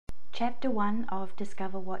Chapter 1 of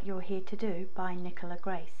Discover What You're Here to Do by Nicola.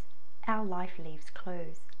 Our life leaves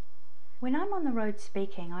clues. When I'm on the road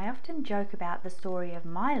speaking, I often joke about the story of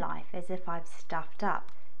my life as if I've stuffed up,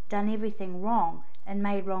 done everything wrong, and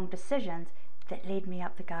made wrong decisions that led me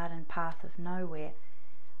up the garden path of nowhere.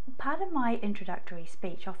 Part of my introductory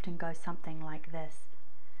speech often goes something like this.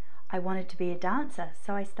 I wanted to be a dancer,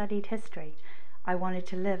 so I studied history. I wanted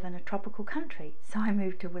to live in a tropical country, so I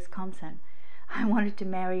moved to Wisconsin. I wanted to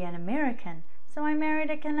marry an American, so I married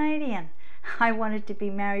a Canadian. I wanted to be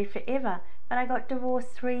married forever, but I got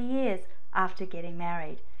divorced 3 years after getting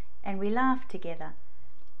married, and we laughed together.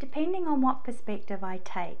 Depending on what perspective I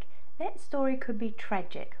take, that story could be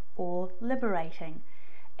tragic or liberating.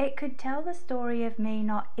 It could tell the story of me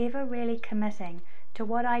not ever really committing to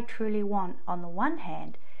what I truly want on the one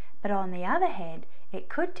hand, but on the other hand, it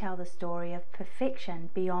could tell the story of perfection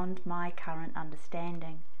beyond my current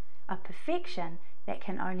understanding. A perfection that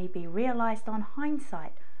can only be realized on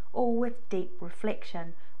hindsight or with deep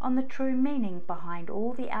reflection on the true meaning behind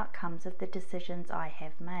all the outcomes of the decisions I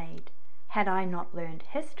have made. Had I not learned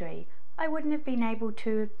history, I wouldn't have been able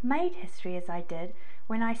to have made history as I did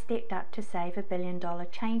when I stepped up to save a billion-dollar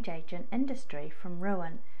change agent industry from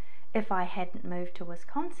ruin. If I hadn't moved to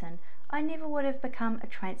Wisconsin, I never would have become a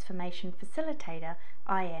transformation facilitator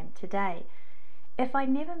I am today. If I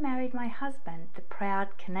never married my husband, the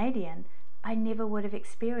proud Canadian, I never would have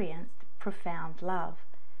experienced profound love.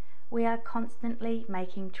 We are constantly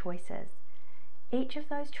making choices. Each of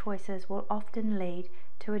those choices will often lead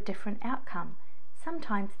to a different outcome,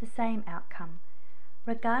 sometimes the same outcome.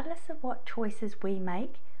 Regardless of what choices we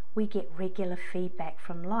make, we get regular feedback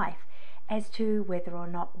from life as to whether or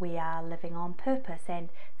not we are living on purpose and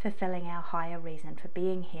fulfilling our higher reason for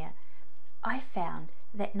being here. I found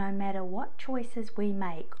that no matter what choices we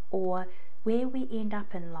make or where we end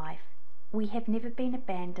up in life, we have never been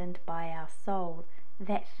abandoned by our soul,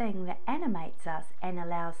 that thing that animates us and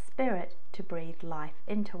allows spirit to breathe life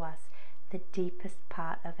into us, the deepest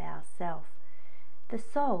part of ourself. The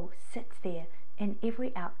soul sits there in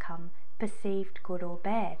every outcome, perceived good or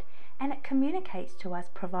bad, and it communicates to us,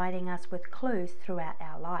 providing us with clues throughout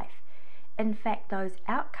our life. In fact, those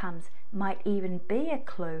outcomes might even be a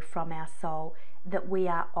clue from our soul that we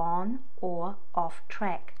are on or off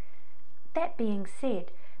track. That being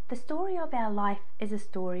said, the story of our life is a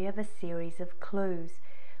story of a series of clues.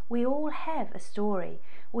 We all have a story.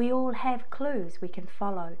 We all have clues we can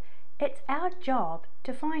follow. It's our job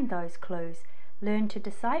to find those clues, learn to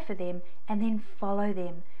decipher them, and then follow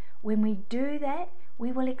them. When we do that,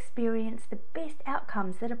 we will experience the best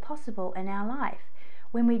outcomes that are possible in our life.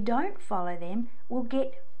 When we don't follow them, we'll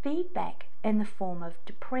get feedback in the form of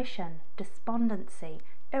depression, despondency,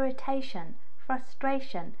 irritation,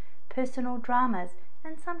 frustration, personal dramas,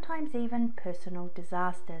 and sometimes even personal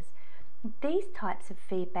disasters. These types of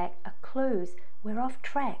feedback are clues we're off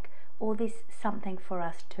track or there's something for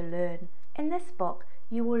us to learn. In this book,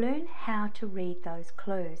 you will learn how to read those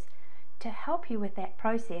clues. To help you with that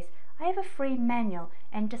process, I have a free manual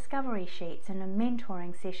and discovery sheets and a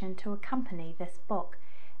mentoring session to accompany this book.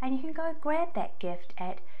 And you can go grab that gift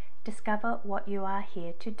at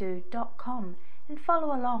discoverwhatyouareheretodo.com and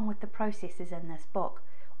follow along with the processes in this book,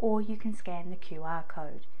 or you can scan the QR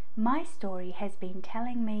code. My story has been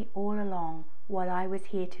telling me all along what I was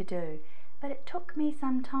here to do, but it took me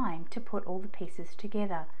some time to put all the pieces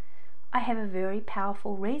together. I have a very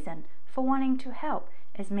powerful reason for wanting to help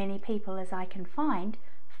as many people as I can find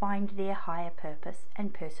their higher purpose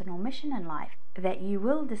and personal mission in life, that you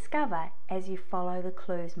will discover as you follow the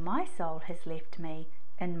clues my soul has left me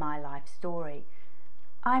in my life story.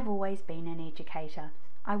 I've always been an educator.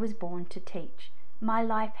 I was born to teach. My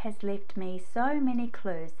life has left me so many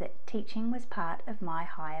clues that teaching was part of my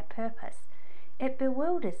higher purpose. It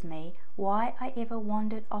bewilders me why I ever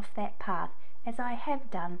wandered off that path as I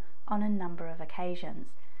have done on a number of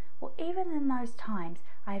occasions. Well, even in those times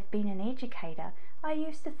I have been an educator, I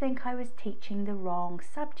used to think I was teaching the wrong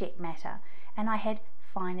subject matter and I had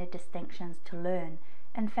finer distinctions to learn.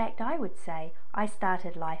 In fact, I would say I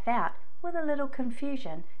started life out with a little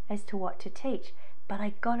confusion as to what to teach, but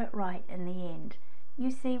I got it right in the end.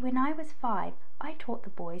 You see, when I was 5, I taught the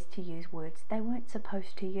boys to use words they weren't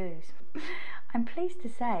supposed to use. I'm pleased to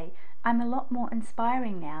say I'm a lot more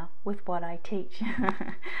inspiring now with what I teach.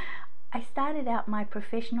 I started out my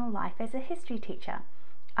professional life as a history teacher.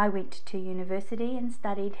 I went to university and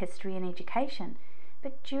studied history and education,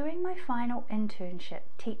 but during my final internship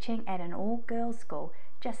teaching at an all-girls school,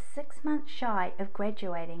 just 6 months shy of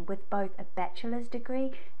graduating with both a bachelor's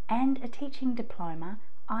degree and a teaching diploma,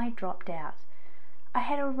 I dropped out. I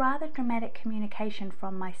had a rather dramatic communication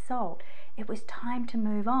from my soul. It was time to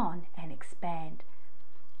move on and expand.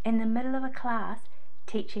 In the middle of a class,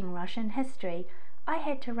 teaching Russian history, I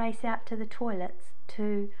had to race out to the toilets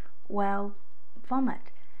to, well,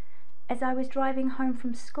 vomit. As I was driving home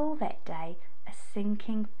from school that day, a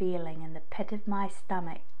sinking feeling in the pit of my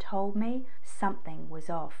stomach told me something was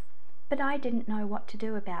off. But I didn't know what to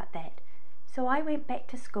do about that. So I went back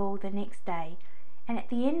to school the next day, and at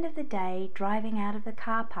the end of the day, driving out of the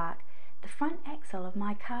car park, the front axle of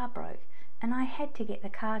my car broke, and I had to get the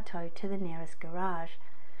car towed to the nearest garage.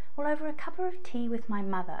 Well, over a cup of tea with my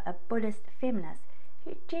mother, a Buddhist feminist,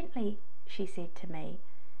 who gently, she said to me,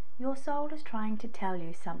 "Your soul is trying to tell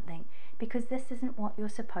you something, because this isn't what you're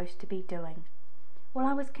supposed to be doing." Well,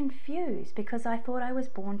 I was confused because I thought I was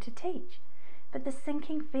born to teach, but the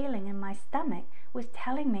sinking feeling in my stomach was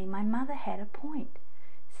telling me my mother had a point.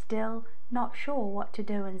 Still not sure what to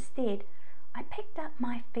do instead, I picked up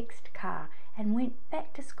my fixed car and went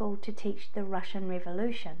back to school to teach the Russian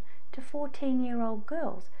Revolution to 14-year-old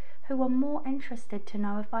girls who were more interested to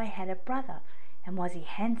know if I had a brother and was he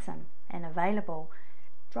handsome and available.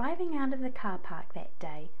 Driving out of the car park that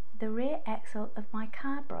day, the rear axle of my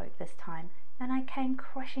car broke this time, and I came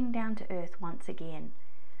crashing down to earth once again.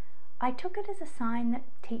 I took it as a sign that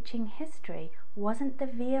teaching history wasn't the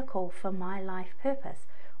vehicle for my life purpose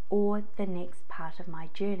or the next part of my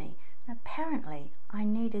journey. Apparently, I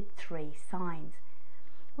needed 3 signs.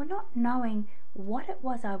 Well, not knowing what it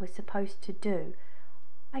was I was supposed to do,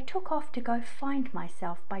 I took off to go find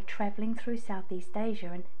myself by travelling through Southeast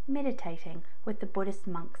Asia and meditating with the Buddhist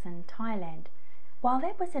monks in Thailand. While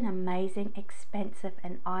that was an amazing, expansive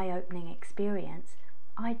and eye-opening experience,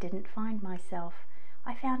 I didn't find myself.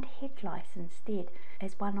 I found head lice instead,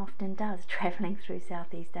 as one often does travelling through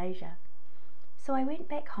Southeast Asia. So I went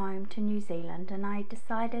back home to New Zealand and I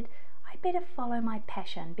decided I better follow my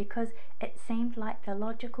passion because it seemed like the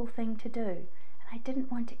logical thing to do. I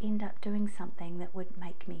didn't want to end up doing something that would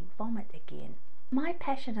make me vomit again. My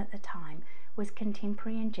passion at the time was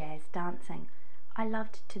contemporary and jazz dancing. I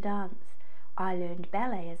loved to dance. I learned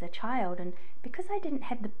ballet as a child, and because I didn't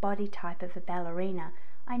have the body type of a ballerina,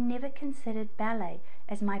 I never considered ballet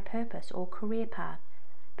as my purpose or career path.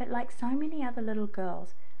 But like so many other little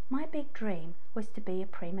girls, my big dream was to be a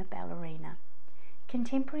prima ballerina.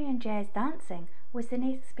 Contemporary and jazz dancing was the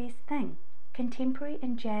next best thing. Contemporary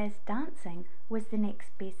and jazz dancing was the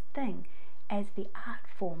next best thing, as the art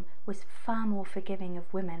form was far more forgiving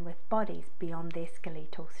of women with bodies beyond their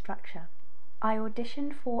skeletal structure. I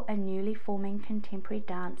auditioned for a newly forming contemporary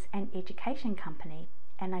dance and education company,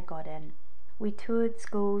 and I got in. We toured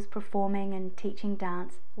schools performing and teaching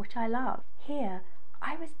dance, which I loved. Here,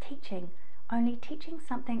 I was teaching, only teaching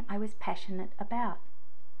something I was passionate about,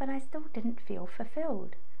 but I still didn't feel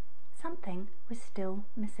fulfilled. Something was still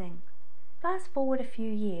missing. Fast forward a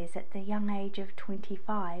few years, at the young age of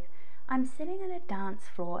 25, I'm sitting on a dance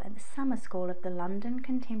floor at the summer school of the London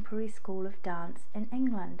Contemporary School of Dance in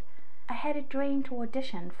England. I had a dream to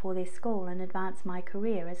audition for their school and advance my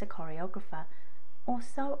career as a choreographer, or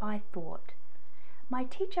so I thought. My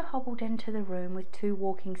teacher hobbled into the room with 2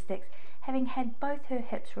 walking sticks, having had both her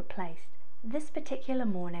hips replaced. This particular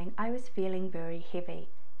morning I was feeling very heavy,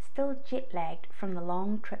 still jet-lagged from the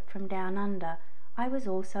long trip from down under. I was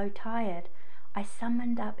also tired. I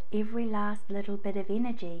summoned up every last little bit of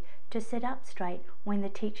energy to sit up straight when the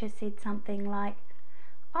teacher said something like,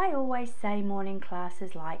 "I always say morning class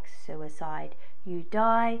is like suicide. You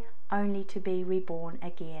die only to be reborn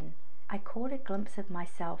again." I caught a glimpse of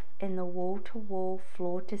myself in the wall-to-wall,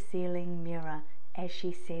 floor-to-ceiling mirror as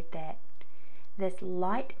she said that. This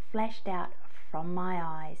light flashed out from my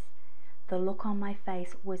eyes. The look on my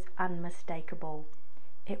face was unmistakable.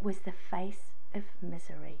 It was the face of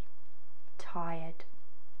misery. Tired,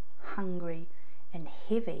 hungry, and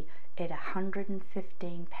heavy at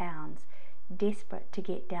 115 pounds, desperate to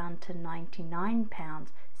get down to 99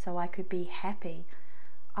 pounds so I could be happy.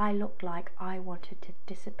 I looked like I wanted to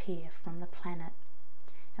disappear from the planet.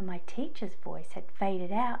 And my teacher's voice had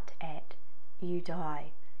faded out at, "You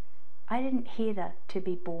die." I didn't hear the "to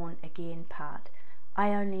be born again" part.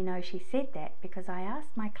 I only know she said that because I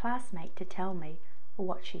asked my classmate to tell me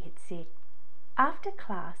what she had said. After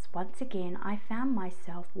class, once again I found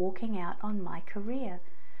myself walking out on my career.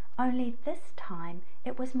 Only this time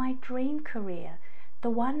it was my dream career, the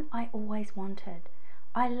one I always wanted.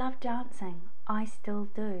 I love dancing, I still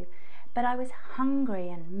do, but I was hungry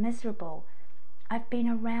and miserable. I've been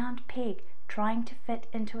a round peg trying to fit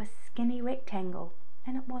into a skinny rectangle,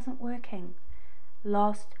 and it wasn't working.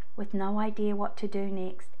 Lost, with no idea what to do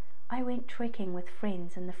next, I went trekking with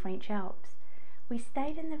friends in the French Alps. We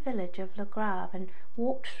stayed in the village of Le Grave and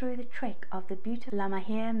walked through the trek of the beautiful La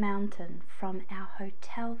Mahire mountain. From our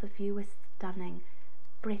hotel the view was stunning,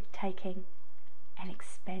 breathtaking and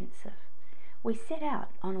expansive. We set out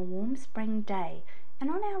on a warm spring day, and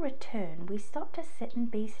on our return we stopped to sit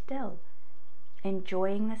and be still,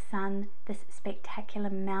 enjoying the sun, this spectacular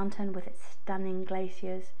mountain with its stunning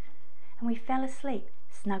glaciers, and we fell asleep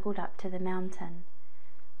snuggled up to the mountain.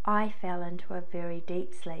 I fell into a very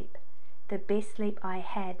deep sleep, the best sleep I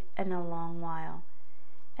had in a long while.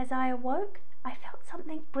 As I awoke, I felt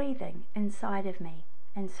something breathing inside of me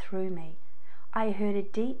and through me. I heard a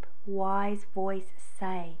deep, wise voice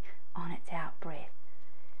say on its out-breath,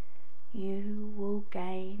 "You will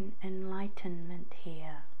gain enlightenment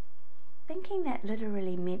here." Thinking that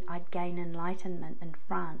literally meant I'd gain enlightenment in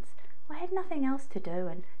France, I had nothing else to do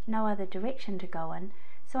and no other direction to go in,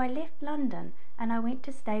 so I left London and I went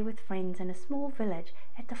to stay with friends in a small village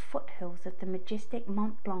at the foothills of the majestic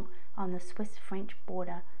Mont Blanc on the Swiss-French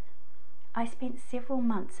border. I spent several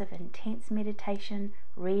months of intense meditation,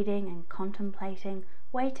 reading and contemplating,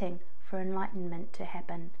 waiting for enlightenment to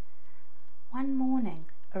happen. One morning,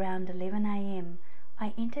 around 11 a.m.,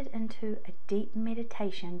 I entered into a deep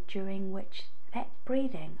meditation during which that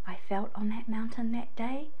breathing I felt on that mountain that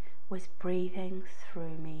day was breathing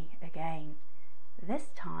through me again. This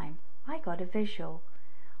time I got a visual.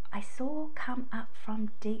 I saw come up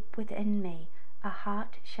from deep within me a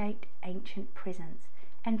heart-shaped ancient presence,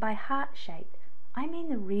 and by heart-shaped I mean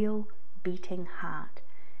the real beating heart.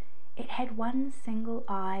 It had one single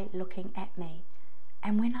eye looking at me,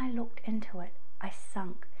 and when I looked into it I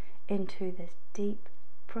sunk into this deep,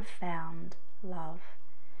 profound love.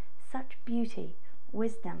 Such beauty,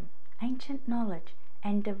 wisdom, ancient knowledge,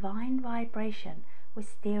 and divine vibration was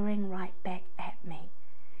staring right back at me.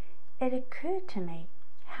 It occurred to me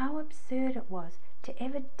how absurd it was to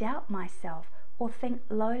ever doubt myself or think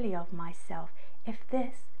lowly of myself if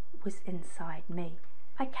this was inside me.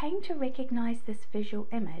 I came to recognize this visual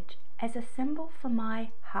image as a symbol for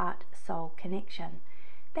my heart-soul connection,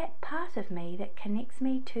 that part of me that connects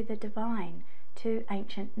me to the divine, to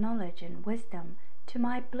ancient knowledge and wisdom, to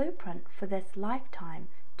my blueprint for this lifetime,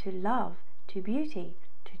 to love, to beauty,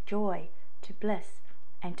 to joy, to bliss,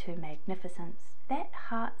 and to magnificence. That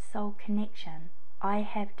heart-soul connection, I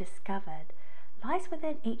have discovered, lies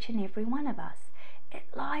within each and every one of us.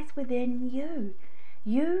 It lies within you.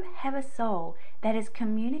 You have a soul that is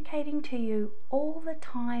communicating to you all the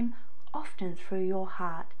time, often through your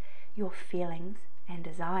heart, your feelings and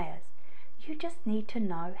desires. You just need to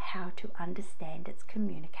know how to understand its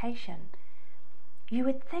communication. You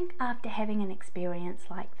would think after having an experience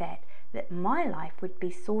like that my life would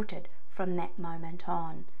be sorted from that moment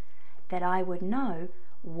on, that I would know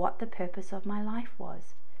what the purpose of my life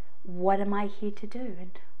was, what am I here to do,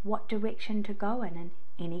 and what direction to go in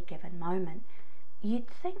any given moment. You'd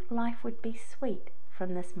think life would be sweet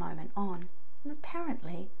from this moment on, and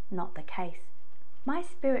apparently not the case. My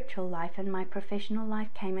spiritual life and my professional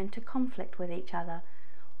life came into conflict with each other.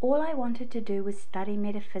 All I wanted to do was study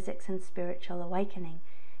metaphysics and spiritual awakening,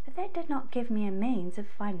 but that did not give me a means of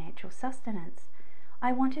financial sustenance.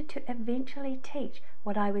 I wanted to eventually teach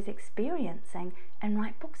what I was experiencing and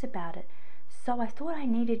write books about it, so I thought I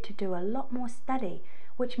needed to do a lot more study,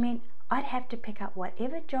 which meant I'd have to pick up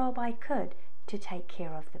whatever job I could to take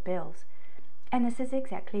care of the bills. And this is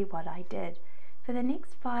exactly what I did. For the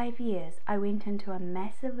next 5 years, I went into a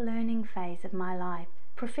massive learning phase of my life,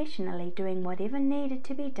 professionally doing whatever needed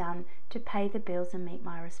to be done to pay the bills and meet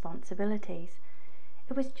my responsibilities.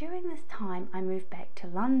 It was during this time I moved back to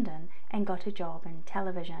London and got a job in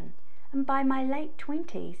television. And by my late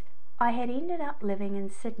 20s, I had ended up living in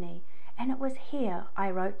Sydney, and it was here I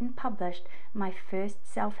wrote and published my first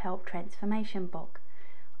self-help transformation book.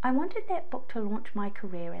 I wanted that book to launch my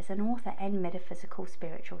career as an author and metaphysical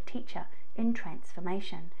spiritual teacher in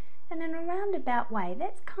transformation, and in a roundabout way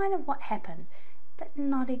that's kind of what happened, but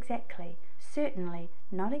not exactly, certainly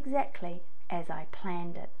not exactly as I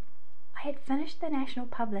planned it. I had finished the national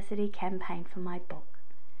publicity campaign for my book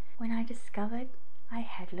when I discovered I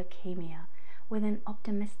had leukemia with an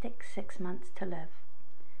optimistic 6 months to live.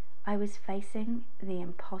 I was facing the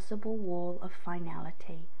impossible wall of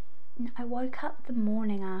finality. I woke up the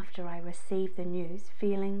morning after I received the news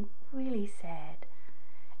feeling really sad,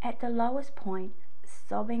 at the lowest point,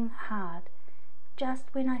 sobbing hard,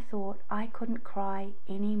 just when I thought I couldn't cry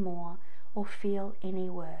any more or feel any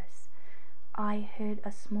worse. I heard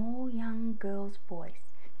a small young girl's voice,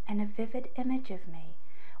 and a vivid image of me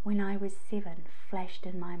when I was 7 flashed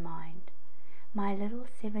in my mind. My little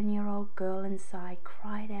 7-year-old girl inside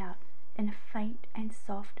cried out in a faint and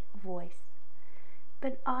soft voice,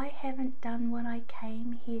 "But I haven't done what I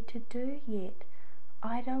came here to do yet.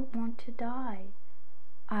 I don't want to die."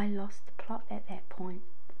 I lost the plot at that point.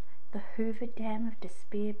 The Hoover Dam of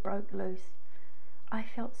despair broke loose. I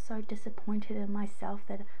felt so disappointed in myself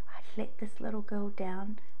that I'd let this little girl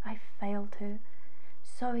down. I failed her.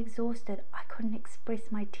 So exhausted I couldn't express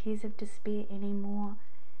my tears of despair anymore.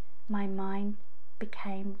 My mind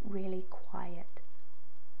became really quiet.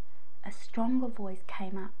 A stronger voice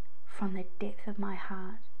came up from the depth of my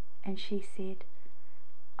heart, and she said,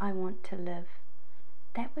 "I want to live."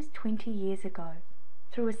 That was 20 years ago.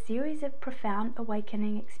 Through a series of profound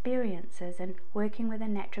awakening experiences and working with a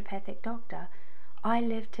naturopathic doctor, I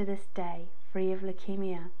live to this day free of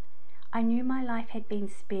leukemia. I knew my life had been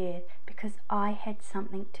spared because I had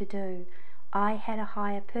something to do. I had a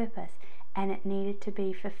higher purpose and it needed to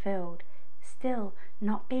be fulfilled. Still,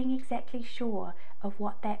 not being exactly sure of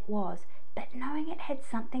what that was, but knowing it had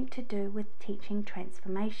something to do with teaching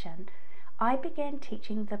transformation, I began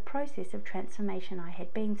teaching the process of transformation I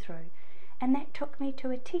had been through. And that took me to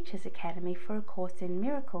a teacher's academy for a course in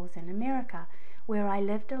miracles in America, where I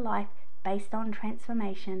lived a life based on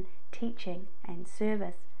transformation, teaching, and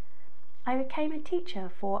service. I became a teacher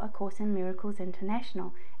for A Course in Miracles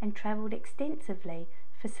International and travelled extensively,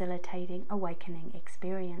 facilitating awakening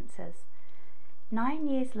experiences. 9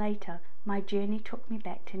 years later, my journey took me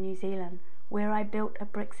back to New Zealand, where I built a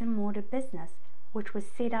bricks and mortar business, which was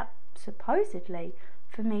set up, supposedly,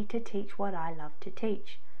 for me to teach what I love to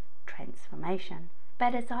teach: transformation.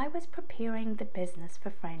 But as I was preparing the business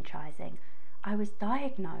for franchising, I was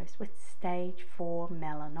diagnosed with stage 4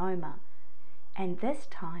 melanoma, and this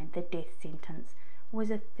time the death sentence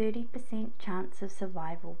was a 30% chance of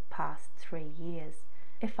survival past 3 years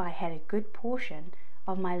if I had a good portion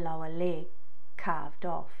of my lower leg carved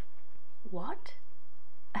off. What?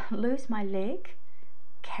 Lose my leg?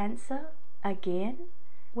 Cancer? Again?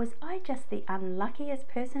 Was I just the unluckiest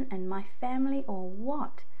person in my family, or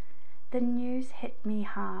what? The news hit me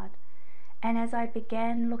hard, and as I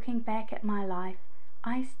began looking back at my life,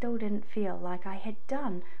 I still didn't feel like I had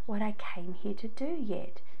done what I came here to do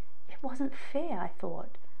yet. It wasn't fair, I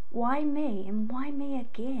thought. Why me, and why me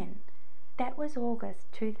again? That was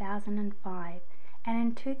August 2005, and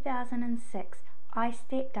in 2006 I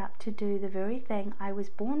stepped up to do the very thing I was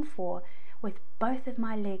born for, with both of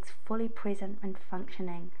my legs fully present and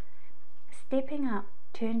functioning. Stepping up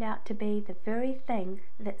turned out to be the very thing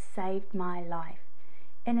that saved my life.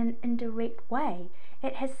 In an indirect way,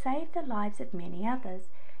 it has saved the lives of many others.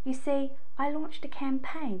 You see, I launched a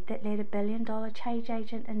campaign that led a billion-dollar change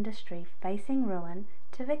agent industry facing ruin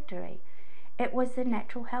to victory. It was the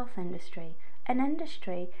natural health industry, an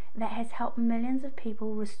industry that has helped millions of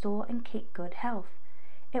people restore and keep good health.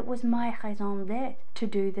 It was my raison d'être to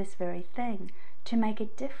do this very thing, to make a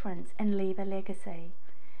difference and leave a legacy.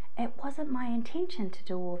 It wasn't my intention to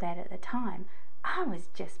do all that at the time. I was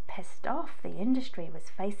just pissed off the industry was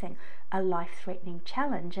facing a life-threatening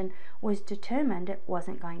challenge and was determined it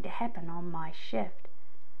wasn't going to happen on my shift.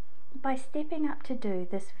 By stepping up to do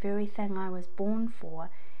this very thing I was born for,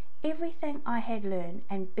 everything I had learned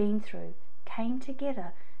and been through came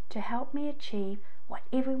together to help me achieve what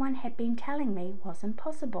everyone had been telling me was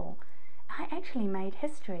impossible. I actually made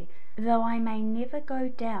history, though I may never go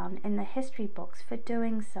down in the history books for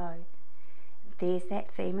doing so. There's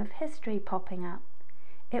that theme of history popping up.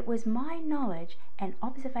 It was my knowledge and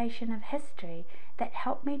observation of history that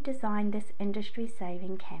helped me design this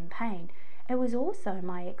industry-saving campaign. It was also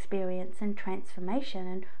my experience in transformation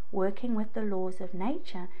and working with the laws of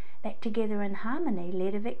nature that together in harmony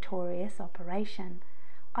led a victorious operation.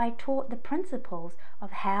 I taught the principles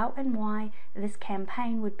of how and why this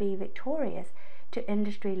campaign would be victorious to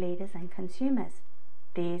industry leaders and consumers.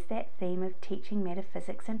 There's that theme of teaching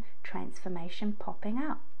metaphysics and transformation popping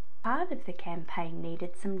up. Part of the campaign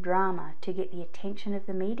needed some drama to get the attention of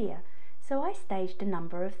the media, so I staged a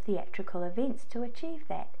number of theatrical events to achieve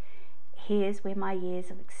that. Here's where my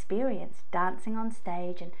years of experience dancing on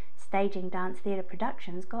stage and staging dance theatre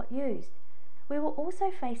productions got used. We were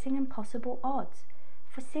also facing impossible odds.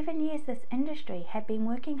 For 7 years this industry had been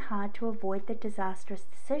working hard to avoid the disastrous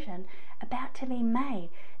decision about to be made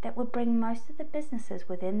that would bring most of the businesses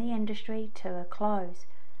within the industry to a close.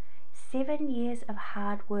 7 years of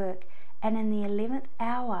hard work, and in the 11th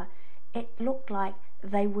hour it looked like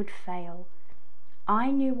they would fail.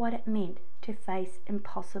 I knew what it meant to face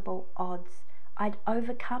impossible odds. I'd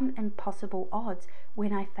overcome impossible odds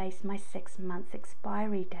when I faced my 6-month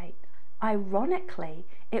expiry date. Ironically,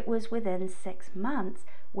 it was within 6 months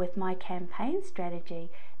with my campaign strategy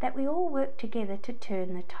that we all worked together to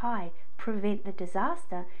turn the tide, prevent the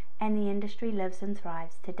disaster, and the industry lives and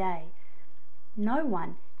thrives today. No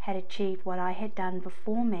one had achieved what I had done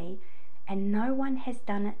before me, and no one has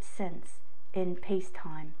done it since in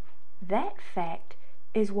peacetime. That fact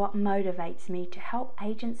is what motivates me to help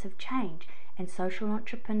agents of change and social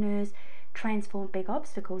entrepreneurs transform big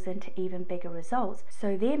obstacles into even bigger results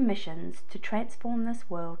so their missions to transform this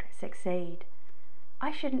world succeed.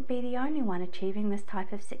 I shouldn't be the only one achieving this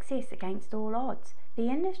type of success against all odds. The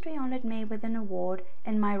industry honoured me with an award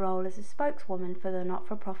in my role as a spokeswoman for the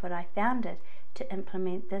not-for-profit I founded to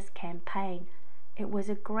implement this campaign. It was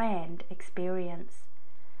a grand experience.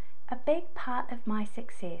 A big part of my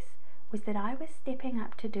success was that I was stepping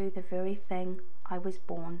up to do the very thing I was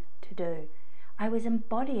born to do. I was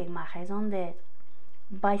embodying ma raison d'être.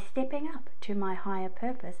 By stepping up to my higher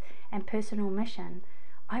purpose and personal mission,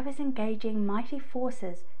 I was engaging mighty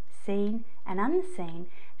forces, seen and unseen,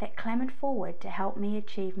 that clamoured forward to help me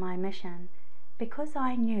achieve my mission. Because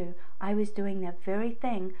I knew I was doing the very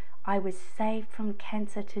thing I was saved from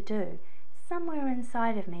cancer to do, somewhere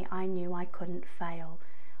inside of me I knew I couldn't fail.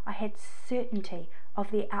 I had certainty of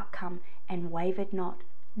the outcome and wavered not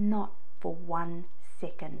for 1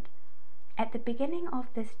 second. At the beginning of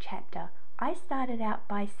this chapter, I started out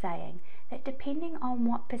by saying that depending on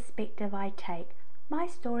what perspective I take, my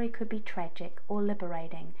story could be tragic or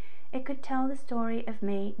liberating. It could tell the story of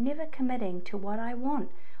me never committing to what I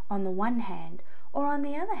want on the one hand, or on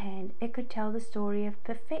the other hand, it could tell the story of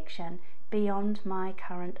perfection beyond my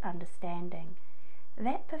current understanding.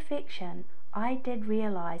 That perfection I did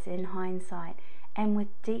realize in hindsight, and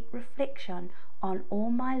with deep reflection on all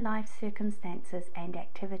my life circumstances and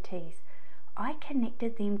activities. I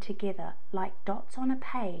connected them together like dots on a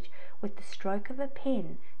page with the stroke of a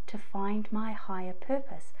pen to find my higher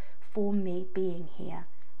purpose for me being here.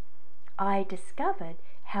 I discovered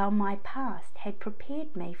how my past had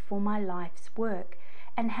prepared me for my life's work,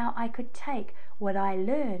 and how I could take what I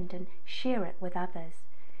learned and share it with others.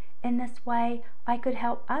 In this way, I could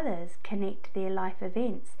help others connect their life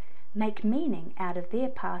events, make meaning out of their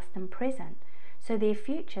past and present, so their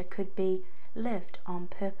future could be lived on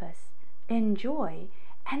purpose, in joy,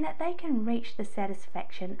 and that they can reach the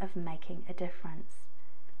satisfaction of making a difference.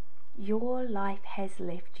 Your life has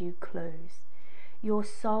left you clues. Your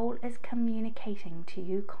soul is communicating to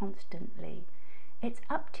you constantly. It's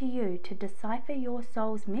up to you to decipher your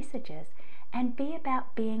soul's messages and be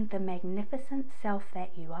about being the magnificent self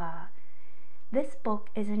that you are. This book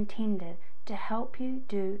is intended to help you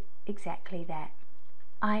do exactly that.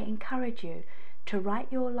 I encourage you to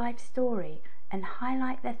write your life story and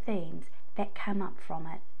highlight the themes that come up from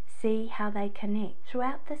it. See how they connect.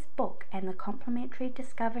 Throughout this book and the complimentary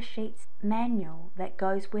Discover Sheets manual that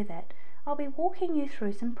goes with it, I'll be walking you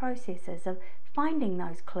through some processes of finding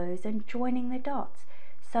those clues and joining the dots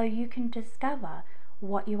so you can discover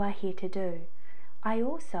what you are here to do. I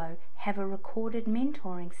also have a recorded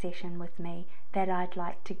mentoring session with me that I'd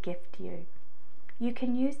like to gift you. You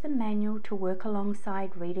can use the manual to work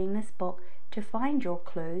alongside reading this book to find your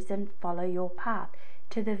clues and follow your path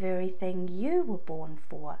to the very thing you were born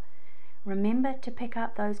for. Remember to pick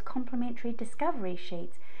up those complimentary discovery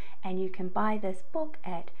sheets, and you can buy this book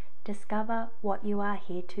at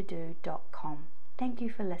discoverwhatyouareheretodo.com. Thank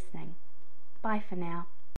you for listening. Bye for now.